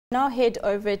Now head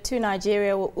over to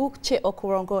Nigeria, where Uche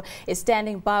Okoronkwo is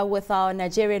standing by with our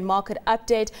Nigerian market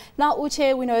update. Now,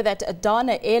 Uche, we know that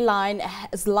Dana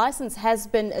Airline's license has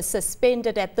been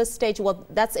suspended at this stage. Well,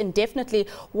 that's indefinitely.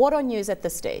 What are news at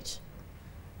this stage?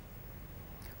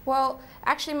 Well,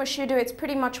 actually, Mashudu, it's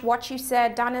pretty much what you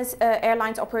said. Dana's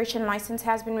airline's operation license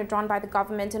has been withdrawn by the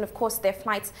government, and of course their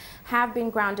flights have been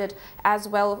grounded as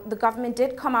well. The government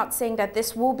did come out saying that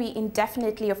this will be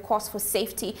indefinitely, of course, for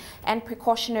safety and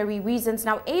precautionary reasons.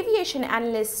 Now, aviation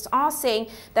analysts are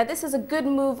saying that this is a good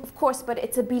move, of course, but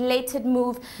it's a belated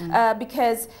move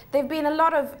because there have been a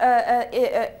lot of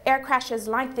air crashes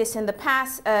like this in the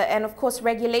past, and of course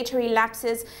regulatory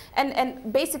lapses,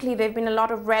 and basically there have been a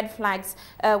lot of red flags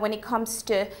when it comes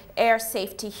to air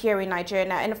safety here in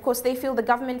Nigeria. And of course they feel the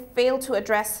government failed to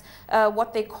address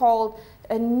what they call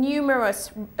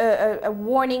numerous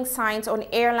warning signs on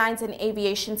airlines and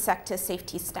aviation sector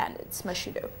safety standards.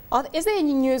 Mashudu. Is there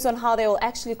any news on how they will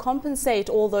actually compensate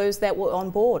all those that were on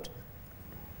board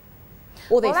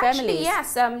or their families?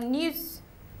 Actually,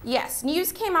 yes,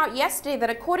 news came out yesterday that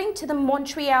according to the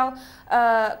Montreal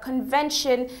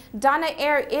Convention, Dana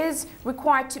Air is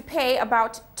required to pay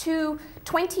about $20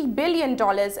 billion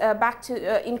back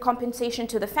to in compensation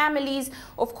to the families.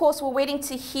 Of course, we're waiting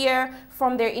to hear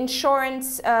from their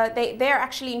insurance. They're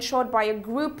actually insured by a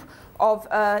group of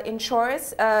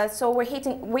insurers, so we're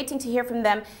waiting to hear from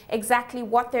them exactly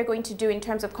what they're going to do in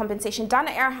terms of compensation.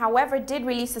 Dana Air, however, did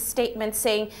release a statement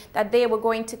saying that they were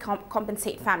going to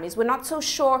compensate families. We're not so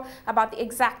sure about the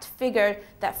exact figure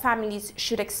that families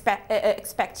should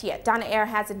expect yet. Dana Air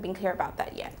hasn't been clear about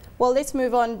that yet. Well, let's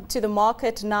move on to the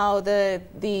market now. The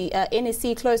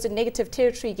NSE closed in negative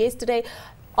territory yesterday.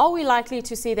 Are we likely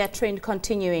to see that trend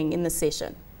continuing in the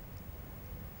session?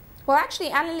 Well, actually,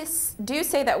 analysts do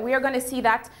say that we are going to see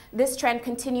this trend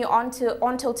continue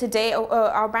until today.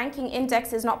 Our banking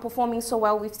index is not performing so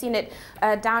well. We've seen it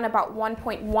down about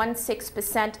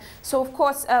 1.16%. So, of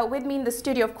course, with me in the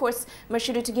studio, of course,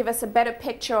 Mashudu, to give us a better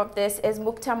picture of this is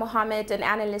Muktar Mohammed, an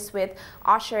analyst with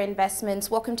Assar Investments.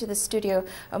 Welcome to the studio,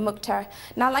 Muktar.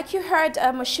 Now, like you heard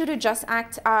Mashudu just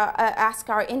ask,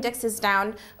 our index is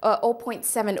down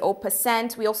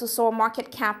 0.70%. We also saw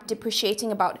market cap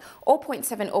depreciating about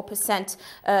 0.70%.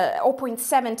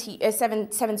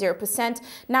 0.70%.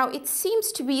 Now, it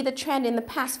seems to be the trend in the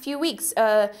past few weeks.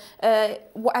 As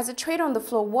a trader on the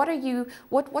floor,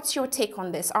 what's your take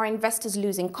on this? Are investors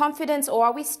losing confidence, or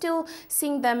are we still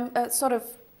seeing them sort of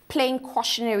playing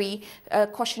cautionary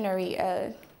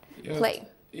play?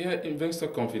 Yeah, investor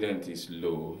confidence is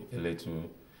low a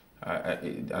little.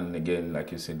 And again,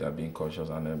 like you said, they're being cautious,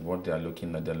 and what they're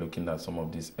looking at some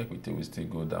of this equity will still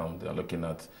go down. They're looking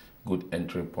at good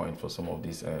entry point for some of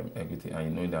this equity, and you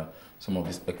know that some of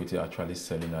this equity are actually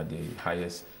selling at the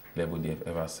highest level they've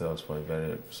ever sold for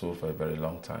a very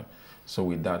long time. So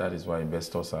with that is why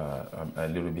investors are a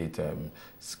little bit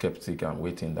skeptic and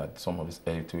waiting that some of this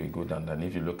equity will go down. And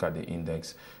if you look at the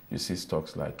index, you see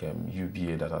stocks like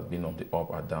UBA that has been on the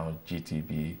up or down,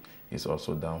 GTB is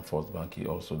also down, First Bank is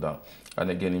also down.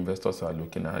 And again, investors are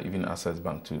looking at even Access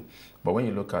Bank too. But when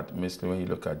you look at, mostly when you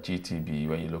look at GTB,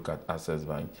 when you look at Access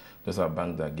Bank, those are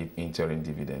banks that give interim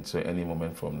dividends. So any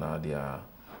moment from now, their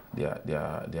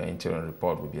interim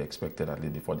report will be expected at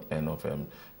least before the end of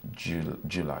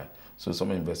July. So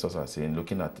some investors are saying,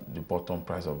 looking at the bottom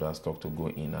price of that stock to go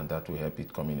in, and that will help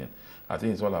it coming in. I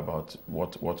think it's all about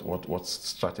what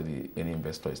strategy any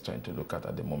investor is trying to look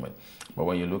at the moment. But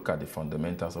when you look at the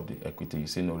fundamentals of the equity, you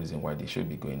see no reason why they should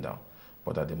be going down.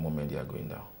 But at the moment, they are going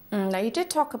down. Now, you did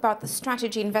talk about the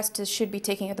strategy investors should be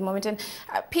taking at the moment, and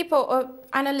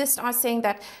analysts are saying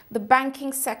that the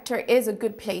banking sector is a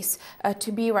good place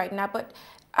to be right now. But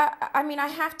I mean, I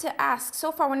have to ask,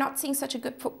 so far we're not seeing such a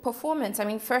good performance. I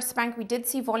mean, First Bank, we did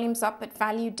see volumes up but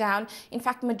value down. In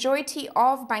fact, majority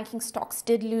of banking stocks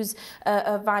did lose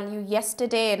value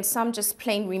yesterday, and some just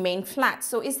plain remain flat.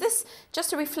 So is this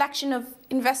just a reflection of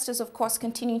investors, of course,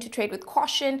 continuing to trade with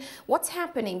caution? What's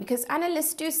happening? Because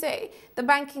analysts do say the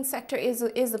banking sector is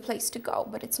the place to go,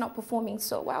 but it's not performing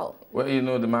so well. Well, you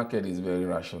know, the market is very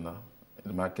rational.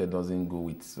 The market doesn't go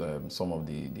with some of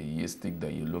the heuristic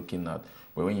that you're looking at.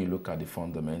 But when you look at the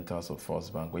fundamentals of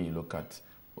First Bank, when you look at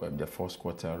their first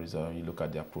quarter result, you look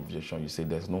at their projection, you say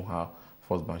there's no how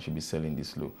First Bank should be selling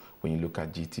this low. When you look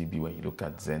at GTB, when you look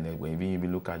at Zenith, when you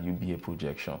even look at UBA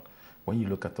projection, when you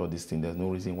look at all these things, there's no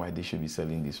reason why they should be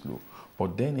selling this low.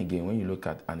 But then again, when you look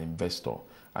at an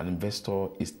investor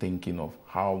is thinking of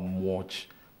how much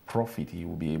profit he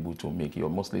will be able to make. You're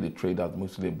mostly the traders,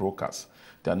 mostly the brokers.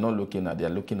 They're not looking at, they're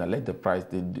looking at let the price,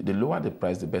 the lower the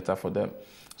price, the better for them.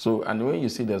 So, and when you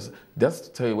see that's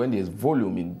to tell you when there's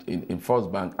volume in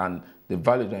First Bank and the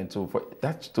value into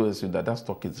that tells you that that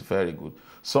stock is very good.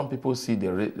 Some people see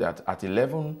the rate that at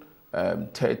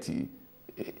 11.30,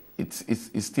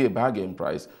 it's still a bargain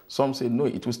price. Some say no,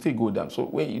 it will still go down. So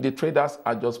when the traders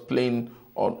are just playing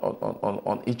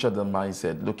on each other's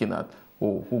mindset, looking at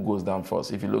who goes down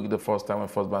first. If you look at the first time when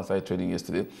First Bank started trading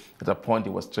yesterday, at a point it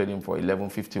was trading for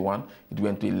 11.51, it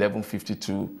went to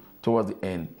 11.52 towards the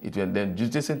end. It went then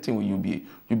the same thing with UBA.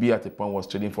 UBA at the point was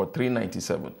trading for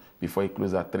 3.97 before it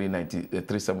closed at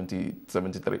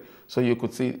 3.73. So you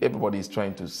could see everybody is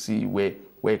trying to see where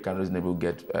it can reasonably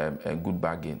get a good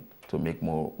bargain to make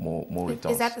more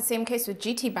returns. Is that the same case with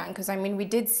GT Bank? Because I mean, we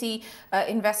did see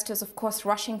investors, of course,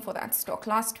 rushing for that stock.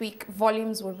 Last week,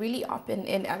 volumes were really up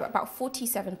in about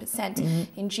 47%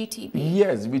 in GTB.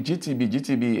 Yes, with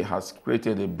GTB has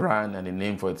created a brand and a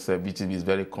name for itself. GTB is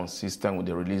very consistent with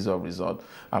the release of results.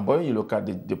 And when you look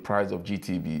at the price of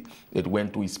GTB, it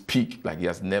went to its peak like it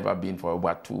has never been for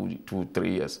about 3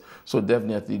 years. So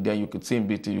definitely then you could see in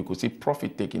BT, you could see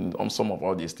profit taking on some of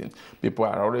all these things. People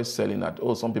are always selling at,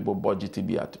 some people bought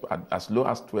GTB at as low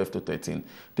as 12 to 13.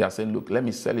 They are saying, look, let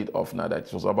me sell it off now that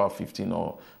it was about 15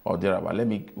 or thereabout. Let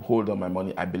me hold on my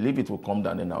money. I believe it will come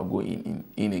down and I'll go in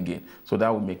again. So that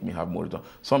will make me have more return.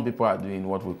 Some people are doing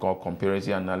what we call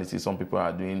comparative analysis. Some people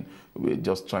are doing, we're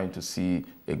just trying to see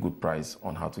a good price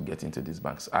on how to get into these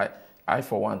banks. I,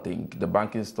 for one, think the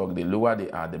banking stock, the lower they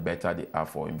are, the better they are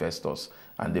for investors,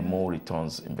 and the more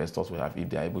returns investors will have if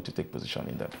they are able to take position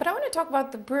in them. But I want to talk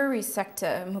about the brewery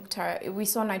sector, Muktar. We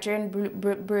saw Nigerian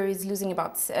breweries losing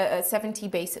about 70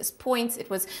 basis points. It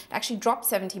was actually dropped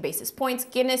 70 basis points.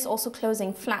 Guinness also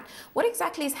closing flat. What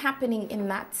exactly is happening in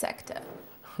that sector?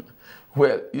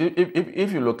 Well,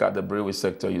 if you look at the brewery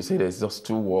sector, you see there's just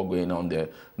two wars going on there,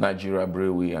 Nigeria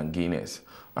Brewery and Guinness.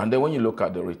 And then when you look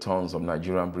at the returns of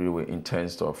Nigerian Brewery in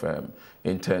terms of return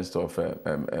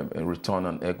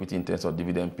on equity, in terms of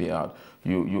dividend payout,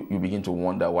 you begin to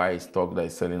wonder why a stock that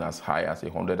is selling as high as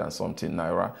 100 and something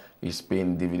naira is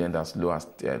paying dividend as low as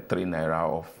 3 naira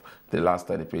of the last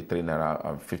time they paid 3 naira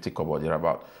and 50 kobo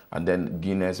thereabout. And then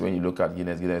Guinness, when you look at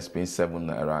Guinness is paying 7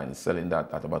 naira and it's selling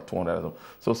that at about 200.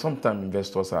 So sometimes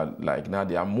investors are like, now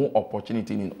there are more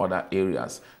opportunity in other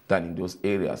areas than in those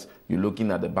areas. You're looking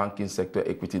at the banking sector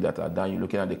equity that are down. You're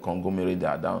looking at the conglomerate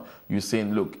that are down. You're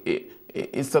saying, look,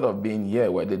 instead of being here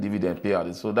where the dividend payout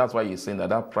is, so that's why you're saying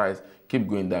that price keep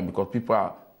going down because people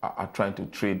are trying to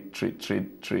trade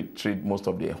most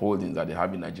of their holdings that they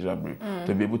have in Nigerian Brewery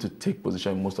to be able to take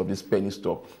position in most of this penny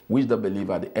stock, which they believe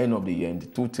at the end of the year, in the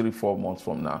 2, 3, 4 months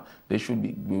from now, we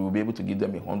will be able to give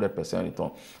them 100%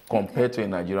 return. Compared to a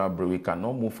Nigerian brewery,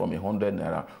 cannot move from 100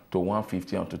 naira to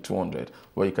 150 and to 200.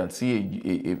 Where you can see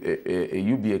a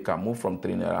UBA can move from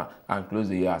 3 naira and close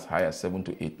the year as high as 7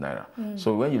 to 8 naira.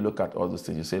 So when you look at all those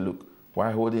things, you say, look,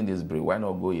 why holding this brewery? Why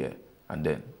not go here and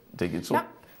then take it? So. Now,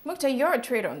 Muktar, you're a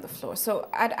trader on the floor, so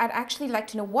I'd actually like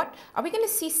to know, are we going to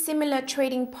see similar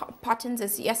trading patterns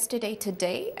as yesterday,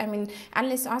 today? I mean,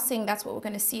 analysts are saying that's what we're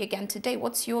going to see again today.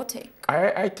 What's your take?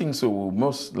 I think so. We'll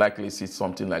most likely see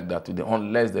something like that today,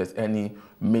 unless there's any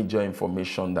major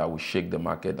information that will shake the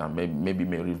market and maybe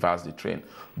may reverse the trend.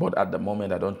 But at the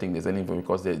moment, I don't think there's any information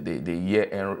because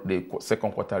the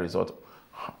second quarter result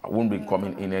won't be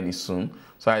coming in any soon.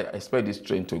 So I expect this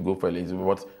trend to go for a little bit.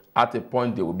 But at a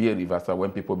point, there will be a reversal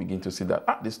when people begin to see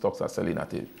that these stocks are selling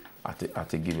at a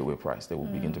giveaway price. They will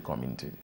begin to come into it.